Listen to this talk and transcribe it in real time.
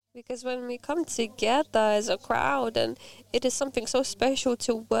Because when we come together as a crowd, and it is something so special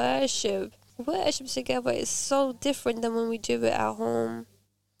to worship. Worship together is so different than when we do it at home,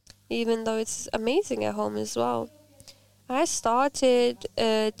 even though it's amazing at home as well. I started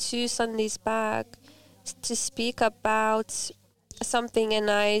 2 Sundays back to speak about something,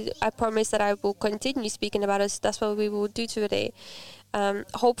 and I promise that I will continue speaking about it. So that's what we will do today.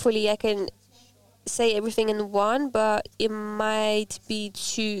 Hopefully I can say everything in one, but it might be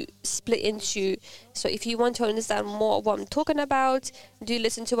too split into. So if you want to understand more of what I'm talking about, do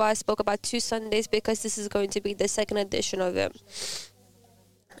listen to what I spoke about 2 Sundays, because this is going to be the second edition of it.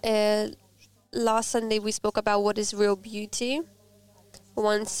 Last Sunday we spoke about what is real beauty.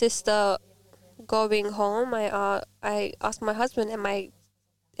 One sister going home, I asked my husband, am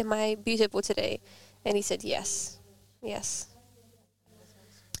I beautiful today? And he said yes.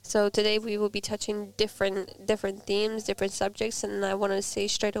 So today we will be touching different themes, different subjects, and I want to say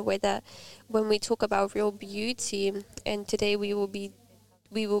straight away that when we talk about real beauty, and today we will be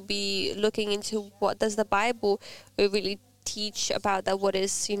looking into what does the Bible really teach about that. What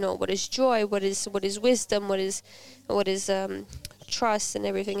is joy, what is wisdom, what is trust, and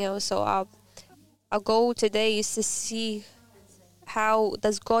everything else. So our goal today is to see how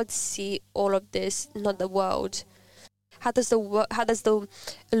does God see all of this, not the world. How does the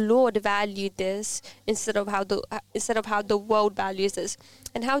Lord value this instead of how the world values this?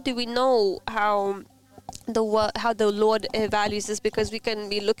 And how do we know how the Lord values this? Because we can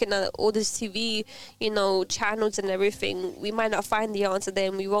be looking at all this TV, channels and everything. We might not find the answer there,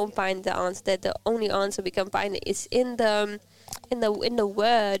 and we won't find the answer there. The only answer we can find is in the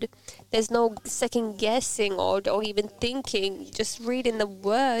Word. There's no second guessing or even thinking. Just reading the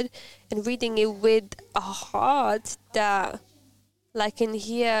Word and reading it with a heart that, like in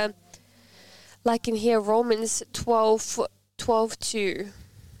here, Romans 12:2.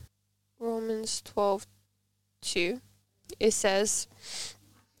 Romans 12:2. It says,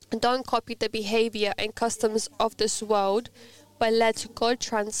 "Don't copy the behavior and customs of this world, but let God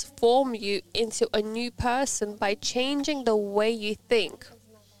transform you into a new person by changing the way you think.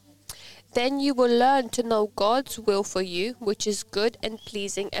 Then you will learn to know God's will for you, which is good and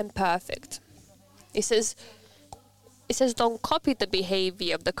pleasing and perfect." It says, don't copy the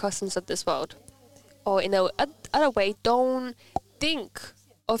behavior of the customs of this world. Or in other way, don't think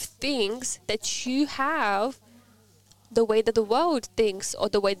of things that you have the way that the world thinks or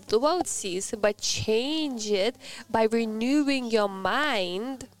the way that the world sees, but change it by renewing your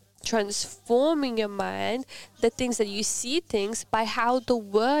mind, transforming your mind, the things that you see things by how the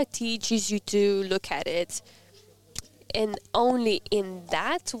Word teaches you to look at it. And only in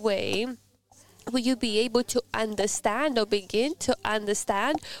that way will you be able to understand or begin to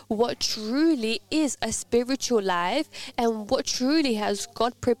understand what truly is a spiritual life and what truly has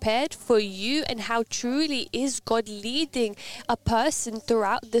God prepared for you, and how truly is God leading a person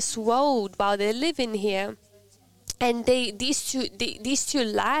throughout this world while they're living here. And these two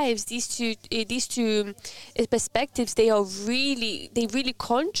lives, these two perspectives, they really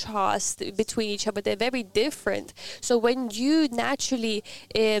contrast between each other. They're very different. So when you naturally,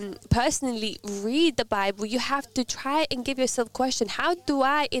 personally read the Bible, you have to try and give yourself question: how do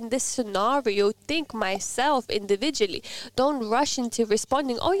I, in this scenario, think myself individually? Don't rush into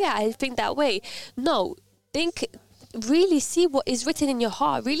responding, "Oh yeah, I think that way." No, think. Really see what is written in your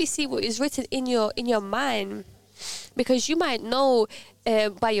heart. Really see what is written in your mind. Because you might know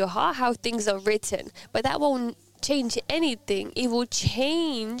by your heart how things are written, but that won't change anything. It will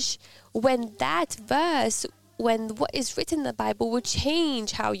change when that verse, when what is written in the Bible will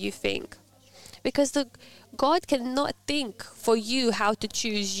change how you think. Because God cannot think for you how to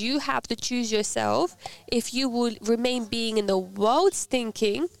choose. You have to choose yourself if you will remain being in the world's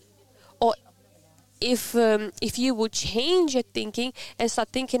thinking, or if you will change your thinking and start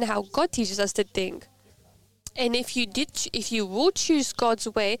thinking how God teaches us to think. And if you will choose God's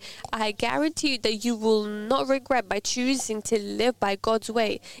way, I guarantee you that you will not regret by choosing to live by God's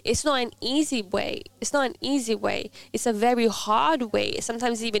way. It's not an easy way. It's a very hard way.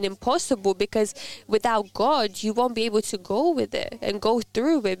 Sometimes even impossible, because without God, you won't be able to go with it and go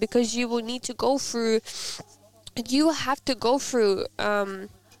through it, because you will need to go through. You will have to go through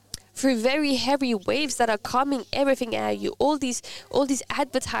very heavy waves that are coming everything at you, all these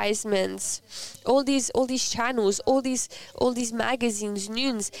advertisements, all these channels, all these magazines,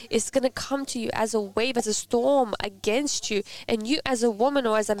 news. It's gonna come to you as a wave, as a storm against you, and you as a woman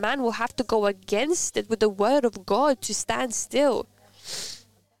or as a man will have to go against it with the Word of God to stand still.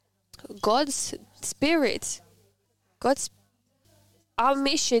 God's Spirit, our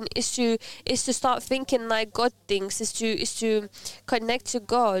mission is to start thinking like God thinks, is to connect to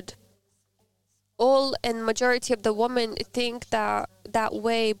God. All and majority of the women think that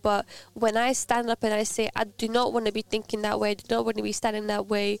way, but when I stand up and I say I do not want to be thinking that way, I do not want to be standing that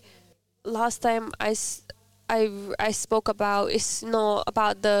way. Last time I spoke about, it's not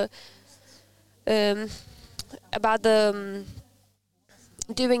about the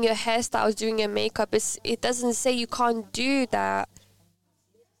doing your hairstyles, doing your makeup. It doesn't say you can't do that.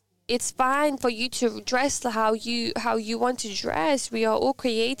 It's fine for you to dress how you want to dress. We are all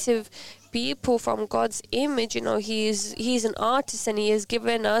creative people from God's image. He's an artist, and he has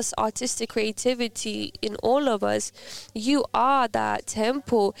given us artistic creativity in all of us. You are that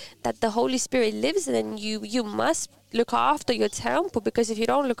temple that the Holy Spirit lives in, and you must look after your temple, because if you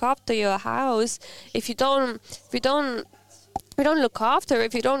don't look after your house, if you don't look after,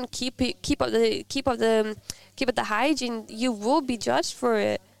 if you don't keep up the hygiene, you will be judged for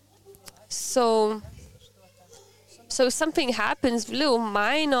it. So something happens, little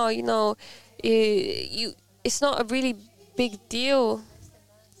minor, it's not a really big deal.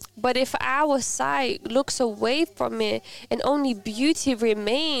 But if our sight looks away from it and only beauty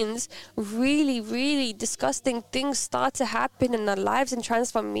remains, really, really disgusting things start to happen in our lives and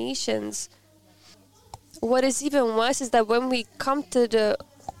transformations. What is even worse is that when we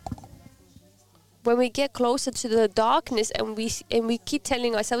get closer to the darkness and we keep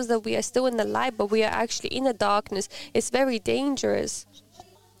telling ourselves that we are still in the light, but we are actually in the darkness, it's very dangerous.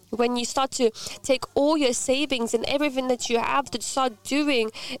 When you start to take all your savings and everything that you have to start doing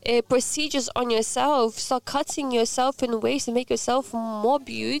procedures on yourself, start cutting yourself in ways to make yourself more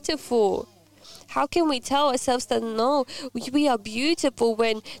beautiful. How can we tell ourselves that no, we are beautiful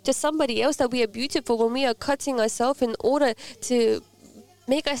when to somebody else that we are beautiful, when we are cutting ourselves in order to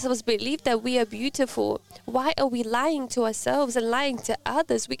make ourselves believe that we are beautiful? Why are we lying to ourselves and lying to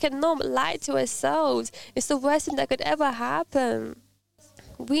others? We cannot lie to ourselves. It's the worst thing that could ever happen.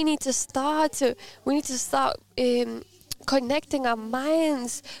 We need to start connecting our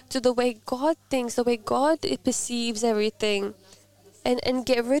minds to the way God thinks, the way God perceives everything. And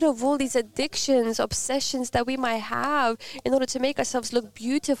get rid of all these addictions, obsessions that we might have in order to make ourselves look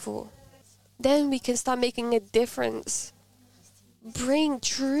beautiful. Then we can start making a difference. Bring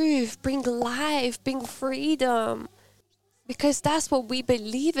truth, bring life, bring freedom. Because that's what we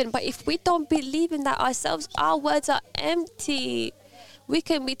believe in. But if we don't believe in that ourselves, our words are empty. We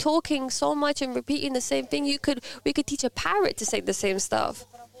can be talking so much and repeating the same thing. We could teach a parrot to say the same stuff.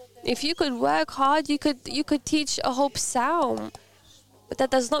 If you could work hard, you could teach a whole psalm. But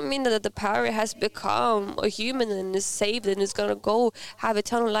that does not mean that the parrot has become a human and is saved and is going to go have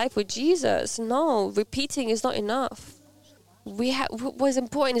eternal life with Jesus. No, repeating is not enough. What's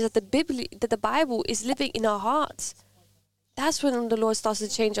important is that the Bible is living in our hearts. That's when the Lord starts to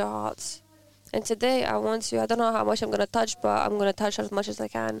change our hearts. And today I don't know how much I'm going to touch, but I'm going to touch as much as I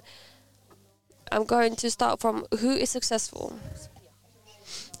can. I'm going to start from who is successful.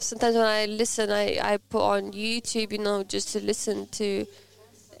 Sometimes when I listen, I put on YouTube, just to listen to,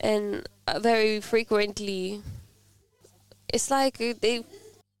 and very frequently, it's like they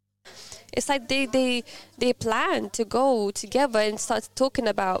plan to go together and start talking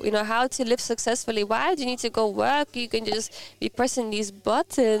about, how to live successfully. Why do you need to go work? You can just be pressing these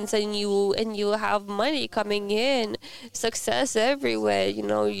buttons and you have money coming in, success everywhere.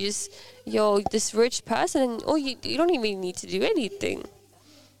 You're this rich person, and you don't even need to do anything.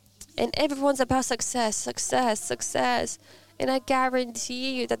 And everyone's about success. And I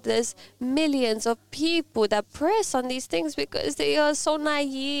guarantee you that there's millions of people that press on these things because they are so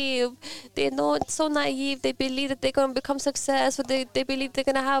naive. They're not so naive. They believe that they're going to become successful. They believe they're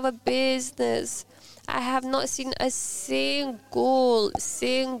going to have a business. I have not seen a single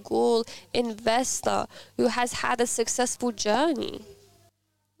investor who has had a successful journey.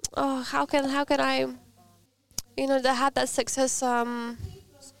 Oh, how can I, to have that success,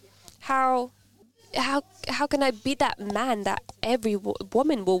 how can I be that man that every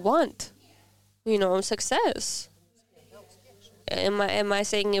woman will want? Success. Am I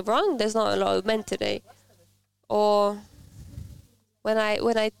saying it wrong? There's not a lot of men today. Or when I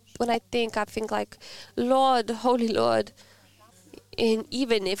think like, Lord, Holy Lord, and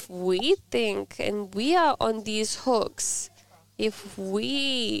even if we think and we are on these hooks, if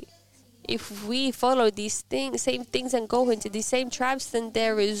we follow these same things and go into these same traps, then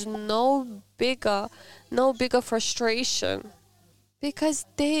there is no bigger frustration, because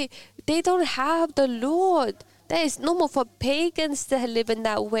they don't have the Lord. That is normal for pagans to live in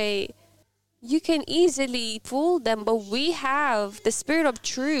that way. You can easily fool them, but we have the Spirit of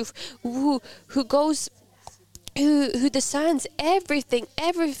truth who goes who discerns everything,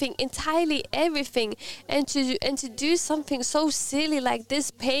 entirely everything, and to do something so silly like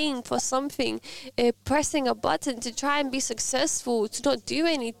this, paying for something, pressing a button to try and be successful, to not do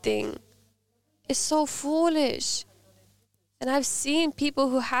anything, is so foolish. And I've seen people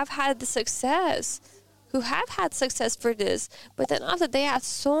who have had the success, who have had success for this, but then after they had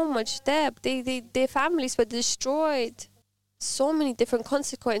so much debt, their families were destroyed. So many different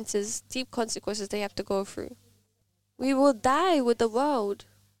consequences, deep consequences they have to go through. We will die with the world.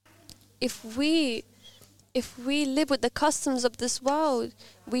 If we live with the customs of this world,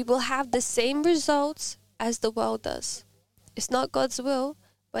 we will have the same results as the world does. It's not God's will,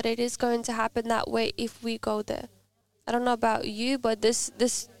 but it is going to happen that way if we go there. I don't know about you, but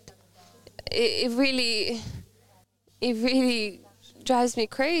it really drives me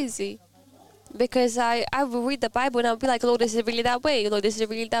crazy, because I will read the Bible and I'll be like, Lord, is it really that way? Lord, is it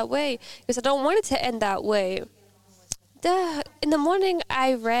really that way? Because I don't want it to end that way. In the morning,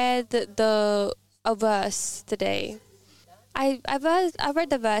 I read a verse today. I read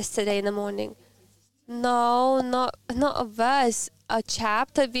the verse today in the morning. No, not a verse, a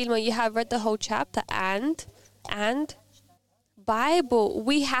chapter. Vilma, you have read the whole chapter. And Bible,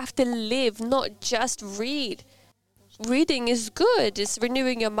 we have to live, not just read. Reading is good. It's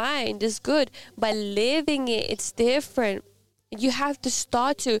renewing your mind. It's good. But living it, it's different. You have to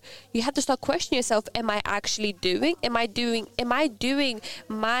start questioning yourself. Am I actually doing? Am I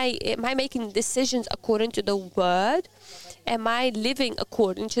making decisions according to the word? Am I living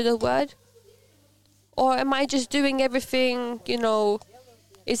according to the word? Or am I just doing everything,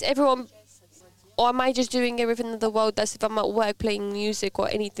 or am I just doing everything that the world does? If I'm at work playing music or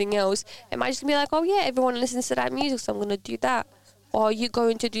anything else, am I just going to be like, oh yeah, everyone listens to that music, so I'm going to do that? Or are you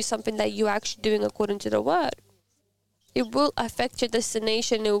going to do something that you're actually doing according to the word? It will affect your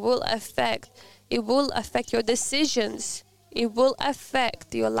destination. It will affect your decisions. It will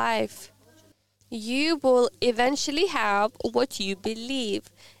affect your life. You will eventually have what you believe.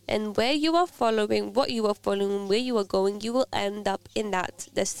 And where you are following, what you are following, where you are going, you will end up in that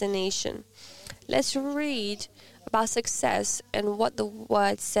destination. Let's read about success and what the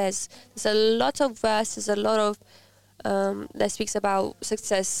word says. There's a lot of verses, a lot of that speaks about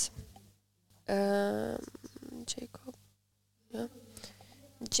success. Jacob, yeah.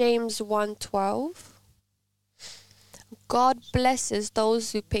 James 1:12. God blesses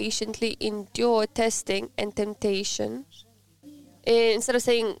those who patiently endure testing and temptation. Instead of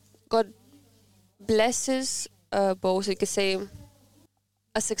saying God blesses, both, you could say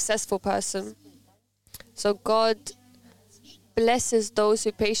a successful person. So God blesses those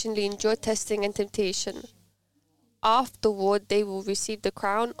who patiently endure testing and temptation. Afterward, they will receive the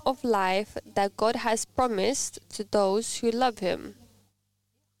crown of life that God has promised to those who love Him.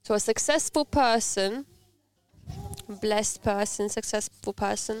 So a successful person, blessed person, successful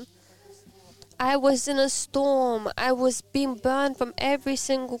person. I was in a storm. I was being burned from every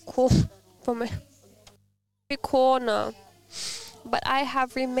single corner. But I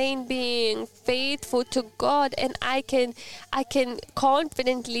have remained being faithful to God, and I can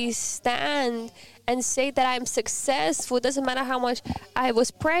confidently stand and say that I'm successful. It doesn't matter how much I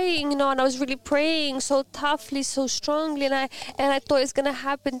was praying, and I was really praying so toughly, so strongly, and I thought it's gonna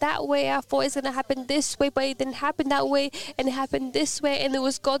happen that way. I thought it's gonna happen this way, but it didn't happen that way, and it happened this way, and it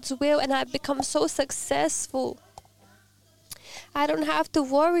was God's will, and I've become so successful. I don't have to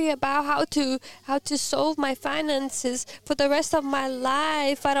worry about how to solve my finances for the rest of my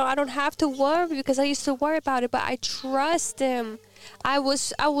life. I don't have to worry, because I used to worry about it, but I trust Him. I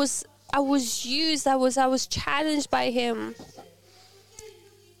was used. I was challenged by Him.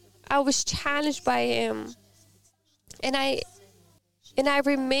 I was challenged by Him, and I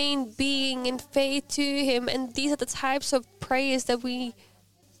remain being in faith to Him. And these are the types of prayers that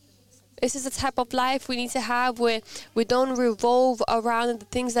this is the type of life we need to have, where we don't revolve around the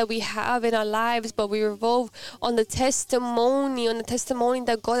things that we have in our lives, but we revolve on the testimony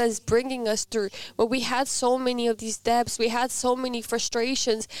that God is bringing us through. Where we had so many of these debts, we had so many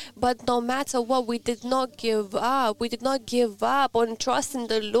frustrations, but no matter what, we did not give up. We did not give up on trusting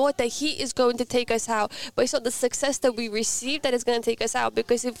the Lord that He is going to take us out. But it's not the success that we receive that is going to take us out,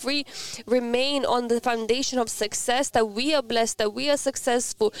 because if we remain on the foundation of success, that we are blessed, that we are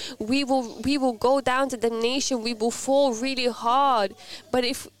successful, we will go down to damnation. We will fall really hard. But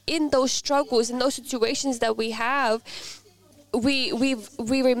if in those struggles, in those situations that we have, we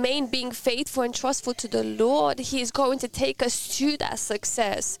remain being faithful and trustful to the Lord, He is going to take us to that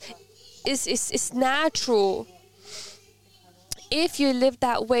success. It's natural. If you live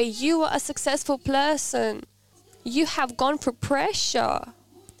that way, you are a successful person. You have gone through pressure.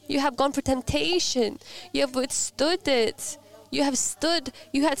 You have gone through temptation. You have withstood it. You had stood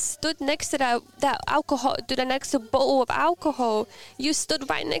next to that alcohol, to the next bowl of alcohol. You stood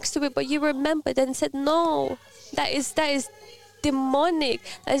right next to it, but you remembered and said, no, that is demonic.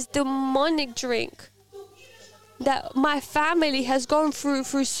 That is demonic drink. That my family has gone through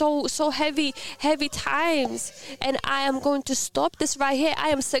so heavy times, and I am going to stop this right here. I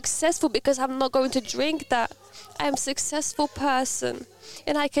am successful because I'm not going to drink that. I am a successful person,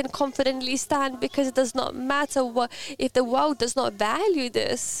 and I can confidently stand because it does not matter what if the world does not value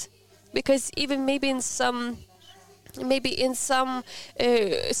this, because even maybe in some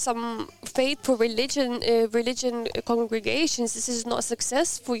faithful religion congregations, this is not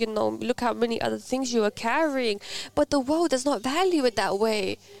successful. Look how many other things you are carrying, but the world does not value it that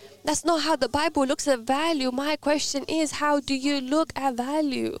way. That's not how the Bible looks at value. My question is, how do you look at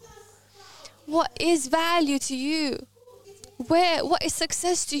value? What is value to you? What is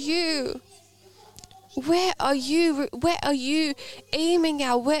success to you? Where are you aiming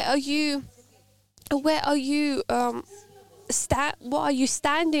at? What are you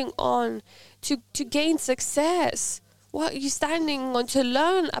standing on to gain success? What are you standing on to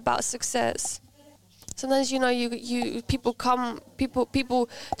learn about success? Sometimes people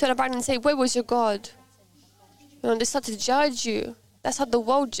turn around and say, where was your God? They start to judge you. That's how the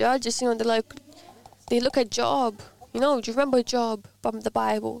world judges. They look at Job. Do you remember Job from the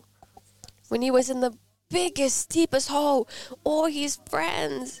Bible? When he was in the biggest, deepest hole, all his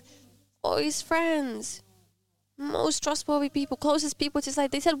friends, most trustworthy people, closest people,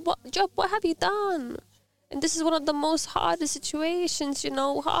 they said, "What, Job? What have you done?" And this is one of the most hardest situations,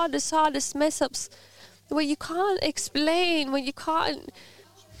 hardest mess ups, where you can't explain, where you can't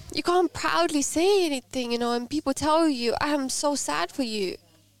proudly say anything, and people tell you, "I am so sad for you."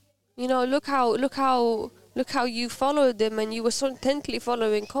 Look how you followed them, and you were so intently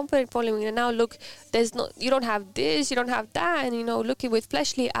following, confident following, and now look, you don't have this, you don't have that, and looking with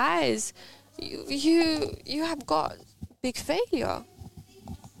fleshly eyes, you have got big failure.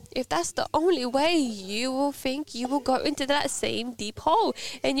 If that's the only way, you will think you will go into that same deep hole,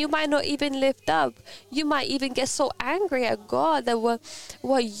 and you might not even lift up. You might even get so angry at God that what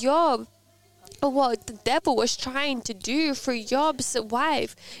the devil was trying to do through Job's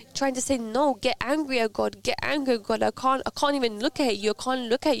wife, trying to say, no, get angry at God, I can't even look at you, I can't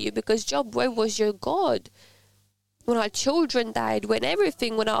look at you, because Job, where was your God? When our children died, when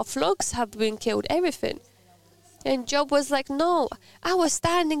our flocks have been killed, everything. And Job was like, no, I was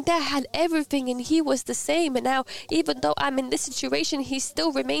standing there, had everything, and he was the same. And now, even though I'm in this situation, he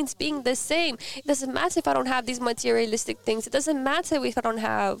still remains being the same. It doesn't matter if I don't have these materialistic things. It doesn't matter if I don't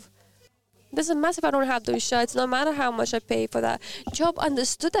have those shirts, no matter how much I pay for that. Job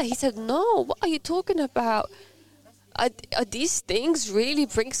understood that. He said, no, what are you talking about? Are these things really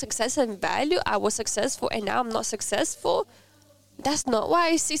bring success and value? I was successful and now I'm not successful. That's not what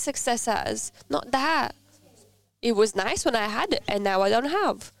I see success as. Not that. It was nice when I had it, and now I don't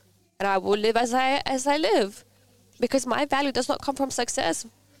have. And I will live as I live, because my value does not come from success.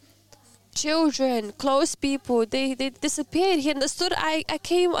 Children, close people, they disappeared. He understood, I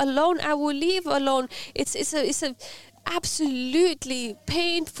came alone, I will leave alone. It's a absolutely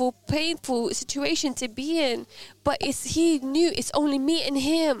painful situation to be in. But he knew it's only me and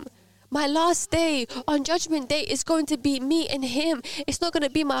him. My last day on Judgment Day is going to be me and him. It's not going to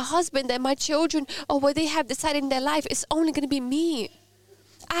be my husband and my children or what they have decided in their life. It's only going to be me.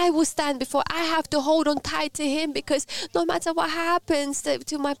 I will stand before. I have to hold on tight to him, because no matter what happens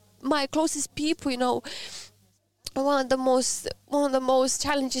to my closest people, one of the most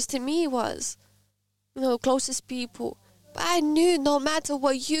challenges to me was, closest people. But I knew no matter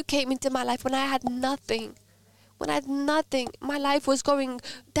what, you came into my life when I had nothing. My life was going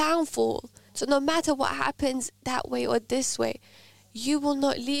downfall. So no matter what happens that way or this way, you will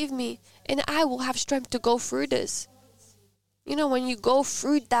not leave me, and I will have strength to go through this. When you go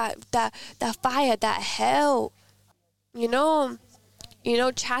through that fire, that hell,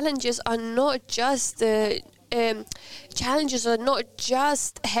 challenges are not just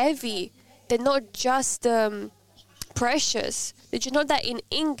heavy. They're not just precious. Did you know that in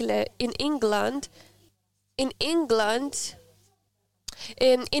England,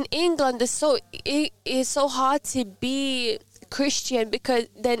 it's so hard to be Christian, because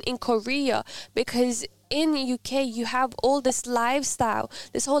then in Korea, because in UK you have all this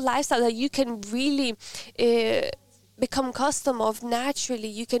whole lifestyle that you can really become custom of naturally.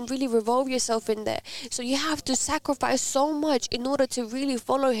 You can really revolve yourself in there. So you have to sacrifice so much in order to really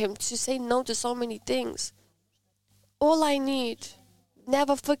follow him, to say no to so many things. All I need,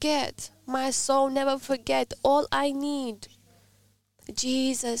 never forget, my soul, never forget, all I need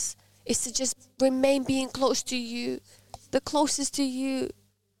Jesus is to just remain being close to you, the closest to you,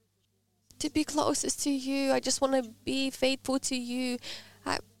 to be closest to you. I just want to be faithful to you.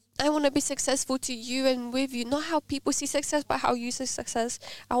 I want to be successful to you and with you. Not how people see success, but how you see success.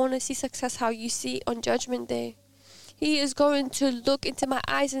 I want to see success how you see it on Judgment Day. He is going to look into my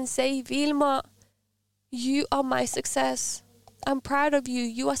eyes and say, Vilma, you are my success. I'm proud of you.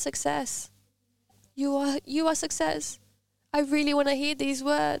 You are success. You are success. I really want to hear these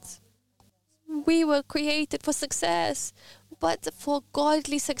words. We were created for success, but for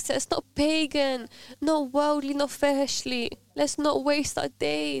godly success, not pagan, not worldly, not fleshly. Let's not waste our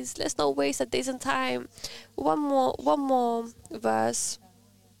days. Let's not waste our days and time. One more verse.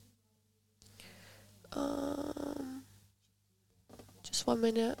 Just 1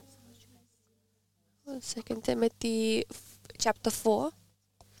 minute. 2 Timothy chapter 4,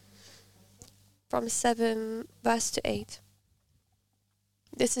 from 7 verse to 8.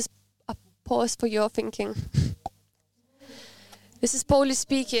 This is a pause for your thinking. This is Paul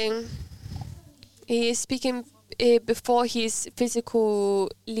speaking. He is speaking before his physical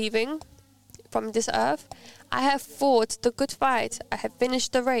leaving from this earth. I have fought the good fight. I have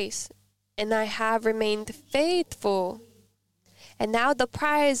finished the race, and I have remained faithful. And now the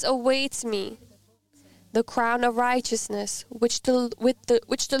prize awaits me, the crown of righteousness, which the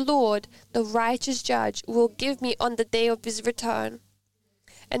Lord, the righteous judge, will give me on the day of his return.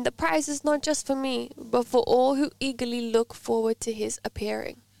 And the prize is not just for me, but for all who eagerly look forward to his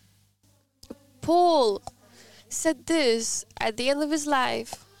appearing. Paul said this at the end of his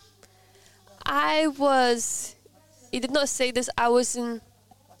life. He did not say this,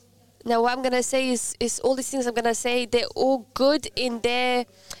 now what I'm going to say is all these things I'm going to say, they're all good in their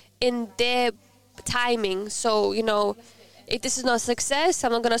timing. So, if this is not a success,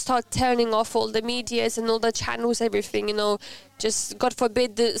 I'm not going to start turning off all the medias and all the channels, everything, just God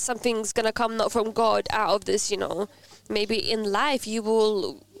forbid that something's going to come not from God out of this, Maybe in life you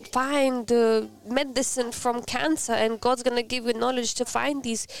will find medicine from cancer, and God's going to give you knowledge to find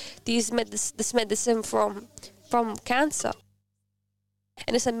this medicine from cancer.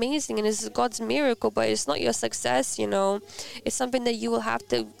 And it's amazing, and it's God's miracle, but it's not your success, It's something that you will have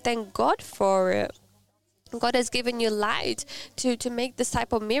to thank God for it. God has given you light to make this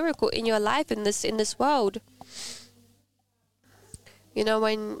type of miracle in your life, in this world.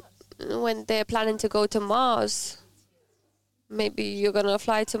 When they're planning to go to Mars, maybe you're gonna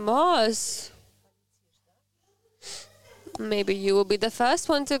fly to Mars. Maybe you will be the first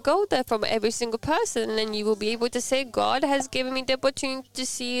one to go there from every single person, and you will be able to say, God has given me the opportunity to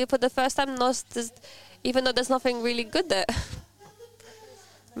see for the first time, even though there's nothing really good there.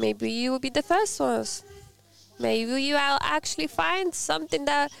 Maybe you will be the first ones. Maybe you will actually find something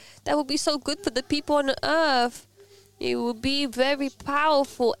that will be so good for the people on earth. It will be very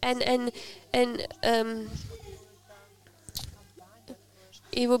powerful and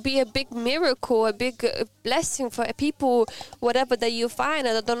it will be a big miracle, a big blessing for people, whatever that you find.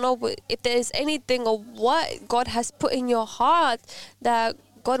 And I don't know if there's anything or what God has put in your heart that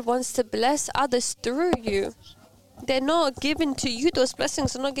God wants to bless others through you. They're not given to you. Those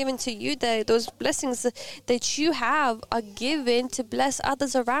blessings are not given to you. Those blessings that you have are given to bless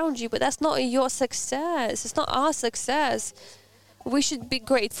others around you. But that's not your success. It's not our success. We should be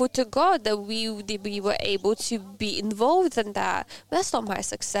grateful to God that we were able to be involved in that. But that's not my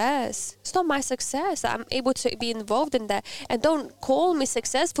success. It's not my success that I'm able to be involved in that. And don't call me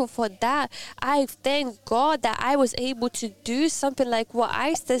successful for that. I thank God that I was able to do something like what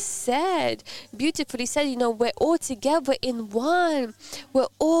Aista said, beautifully said, we're all together in one. We're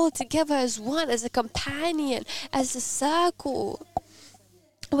all together as one, as a companion, as a circle.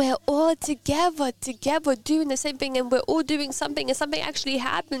 We're all together doing the same thing, and we're all doing something, and something actually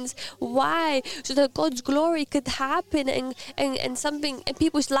happens. Why? So that God's glory could happen, and something, and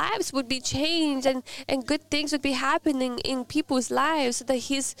people's lives would be changed, and good things would be happening in people's lives, so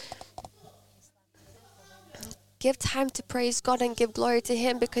that give time to praise God and give glory to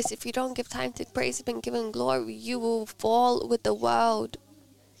Him, because if you don't give time to praise Him and give Him glory, you will fall with the world.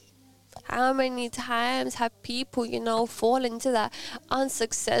 How many times have people, fall into that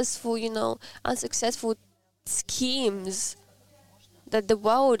unsuccessful schemes that the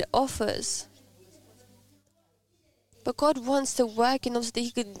world offers? But God wants to work, so that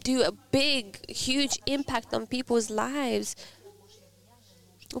He could do a big, huge impact on people's lives.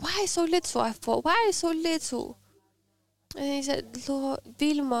 Why so little? I thought, why so little? And He said, Lord,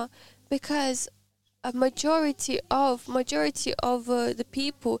 Vilma, because a majority of the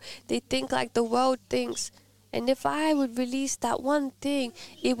people, they think like the world thinks. And if I would release that one thing,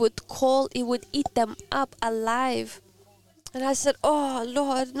 it would eat them up alive. And I said, oh,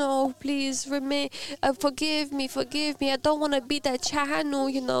 Lord, no, please forgive me. I don't want to be that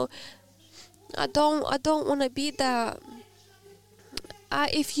channel, I don't want to be that.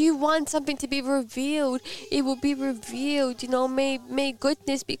 If you want something to be revealed, it will be revealed. May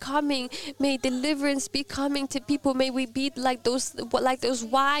goodness be coming, may deliverance be coming to people. May we be like those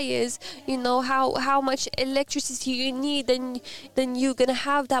wires. How much electricity you need, then you're gonna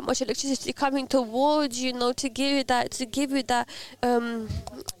have that much electricity coming towards you. To give you that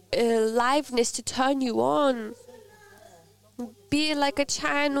liveness to turn you on. Be like a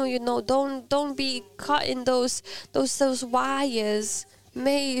channel. Don't be cutting those wires.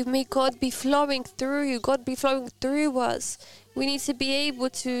 May God be flowing through you. God be flowing through us. We need to be able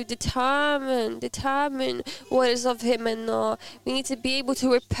to determine what is of Him and not. We need to be able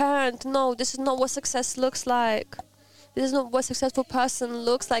to repent. No, this is not what success looks like. This is not what a successful person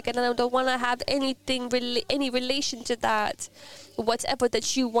looks like, and I don't want to have any relation to that. Whatever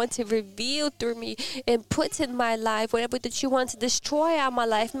that you want to reveal through me and put in my life, whatever that you want to destroy out my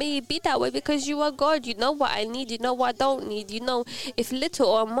life, may it be that way, because you are God. You know what I need. You know what I don't need. If little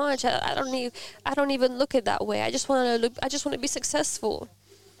or much. I don't even look at that way. I just want to be successful.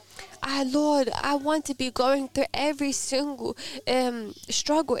 Lord, I want to be going through every single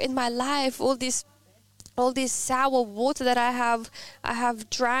struggle in my life. All this sour water that I have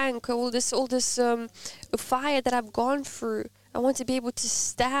drank, all this fire that I've gone through. I want to be able to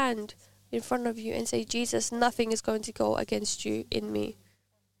stand in front of you and say, Jesus, nothing is going to go against you in me.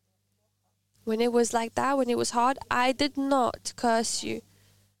 When it was like that, when it was hard, I did not curse you.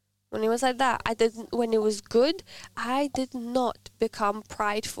 When it was like that, when it was good, I did not become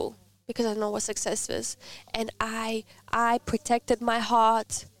prideful, because I know what success is. And I protected my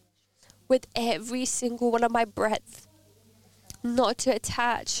heart with every single one of my breath, not to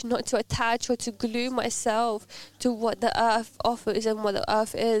attach or to glue myself to what the earth offers and what the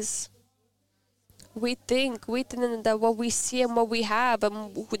earth is. We think that what we see and what we have,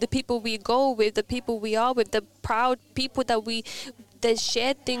 and with the people we go with, the people we are with, the proud people that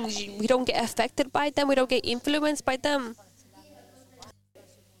share things, we don't get affected by them, we don't get influenced by them.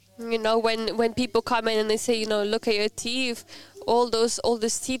 When people come in and they say, look at your teeth, all those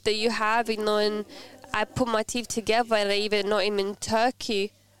teeth that you have, and I put my teeth together, and not even in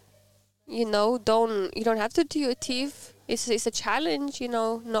Turkey, you don't have to do your teeth. It's a challenge,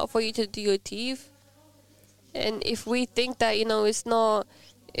 not for you to do your teeth. And if we think that it's not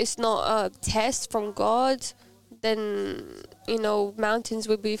a test from God, then mountains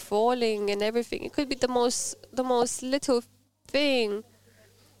will be falling and everything. It could be the most little thing.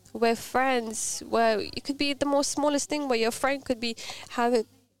 Where it could be the most smallest thing, where your friend could be having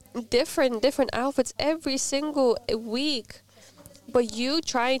different outfits every single week, but you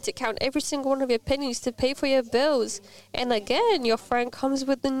trying to count every single one of your pennies to pay for your bills, and again your friend comes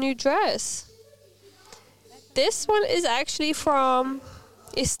with a new dress. This one is actually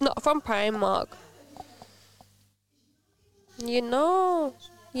it's not from Primark. You know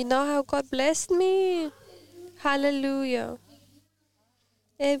how God blessed me. Hallelujah.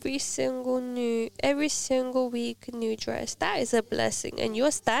 Every single week, new dress. That is a blessing. And you're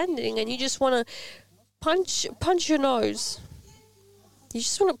standing and you just want to punch your nose. You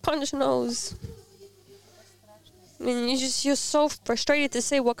just want to punch your nose. And you're so frustrated to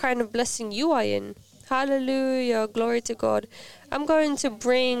say what kind of blessing you are in. Hallelujah. Glory to God. I'm going to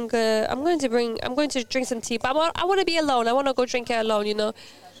drink some tea, but I want to be alone. I want to go drink it alone,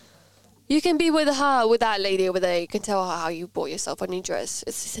 You can be with that lady over there. You can tell her how you bought yourself a new dress.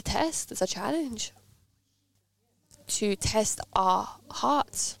 It's a test. It's a challenge to test our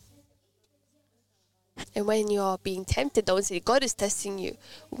hearts. And when you're being tempted, don't say God is testing you.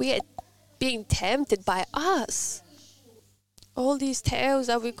 We are being tempted by us. All these tales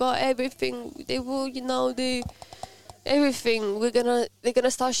that we got, everything, they will, everything, they're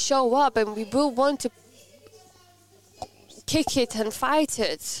gonna start show up, and we will want to kick it and fight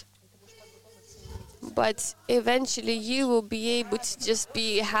it. But eventually you will be able to just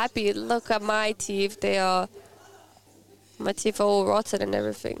be happy. Look at my teeth. My teeth are all rotten and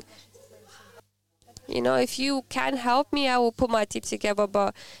everything. If you can help me, I will put my teeth together.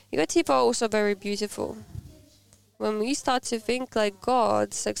 But your teeth are also very beautiful. When we start to think like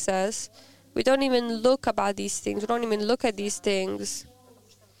God's success, we don't even look about these things. We don't even look at these things.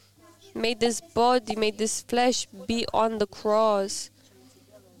 May this body, may this flesh be on the cross.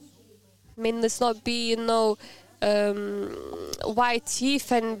 Let's not be, white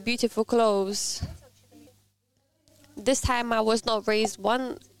teeth and beautiful clothes. This time I was not raised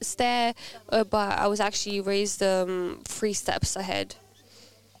one stair, but I was actually raised 3 steps ahead.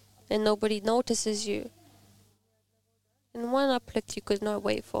 And nobody notices you. and one uplift you could not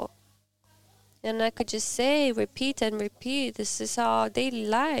wait for. And I could just say, repeat and repeat, this is our daily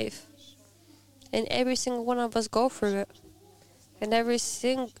life. And every single one of us go through it. And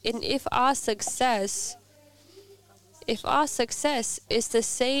if our success is the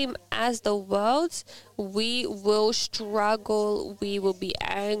same as the world's, we will struggle, we will be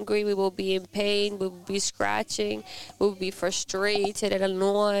angry, we will be in pain, we will be scratching, we will be frustrated and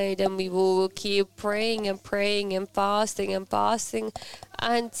annoyed, and we will keep praying and praying and fasting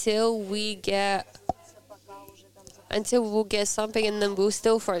until we'll get something, and then we'll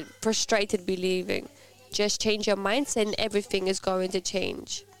still frustrated believing. Just change your mindset and everything is going to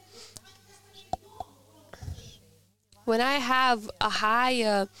change. When I have a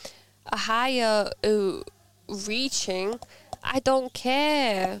higher reaching, I don't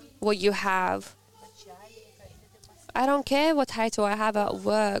care what you have. I don't care what title I have at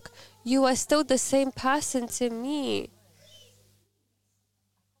work. You are still the same person to me.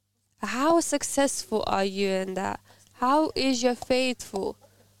 How successful are you in that? How is your faithful?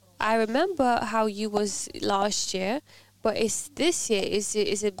 I remember how you was last year, but is this year? Is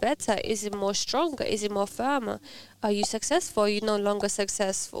it better? Is it more stronger? Is it more firmer? Are you successful? Are you no longer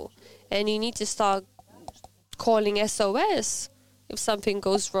successful? And you need to start calling SOS if something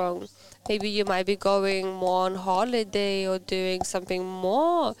goes wrong. Maybe you might be going more on holiday or doing something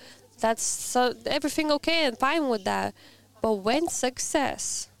more. That's everything okay and fine with that. But when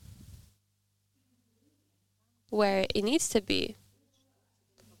success, where it needs to be,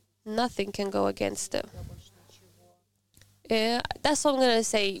 nothing can go against it. That's what I'm gonna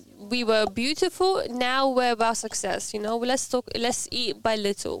say. We were beautiful. Now we're about success. Let's eat by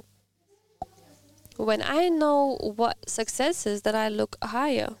little. When I know what success is, then I look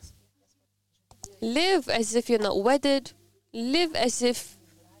higher. Live as if you're not wedded. Live as if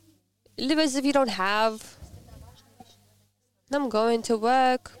you don't have. I'm going to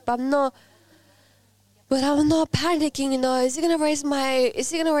work, but I'm not panicking, Is it gonna raise my rate?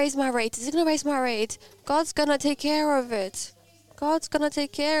 Is it gonna raise my rate? God's gonna take care of it.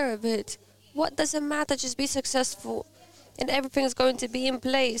 What does it matter? Just be successful. And everything is going to be in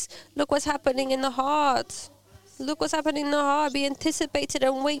place. Look what's happening in the heart. Be anticipated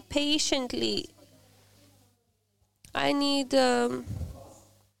and wait patiently.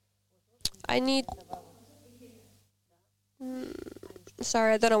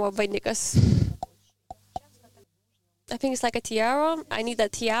 Sorry, I don't know what Vainikas. I think it's like a tiara. I need a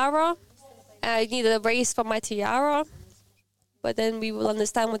tiara. I need a race for my tiara. But then we will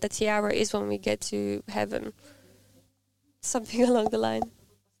understand what the tiara is when we get to heaven. Something along the line.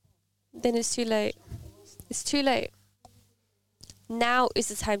 Then it's too late. Now is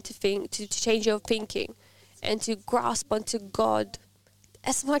the time to think, to change your thinking, and to grasp onto God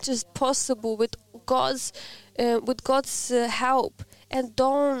as much as possible with God's help, and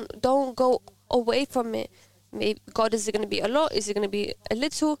don't go away from it. Maybe God, is it going to be a lot? Is it going to be a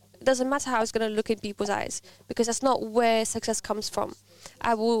little? It doesn't matter how it's going to look in people's eyes, because that's not where success comes from.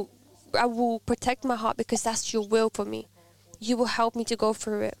 I will protect my heart, because that's your will for me. You will help me to go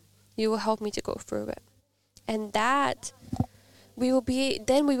through it. And that we will be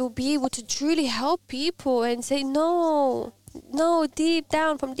able to truly help people and say, no, deep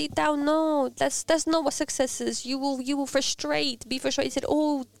down, no, that's not what success is. You will be frustrated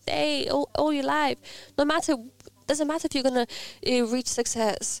all day, all your life. Doesn't matter if you're gonna reach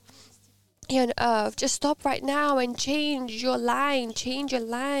success here on earth. Just stop right now and change your line, change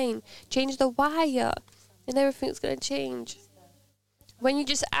the wire, and everything's gonna change. When you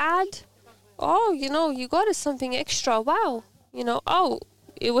just add, you got something extra. Wow,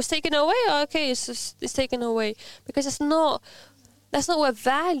 it was taken away. Okay, it's taken away, because that's not where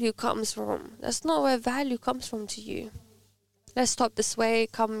value comes from. That's not where value comes from to you. Let's stop this way.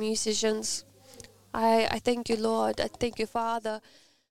 Come, musicians. I thank you, Lord. I thank you, Father.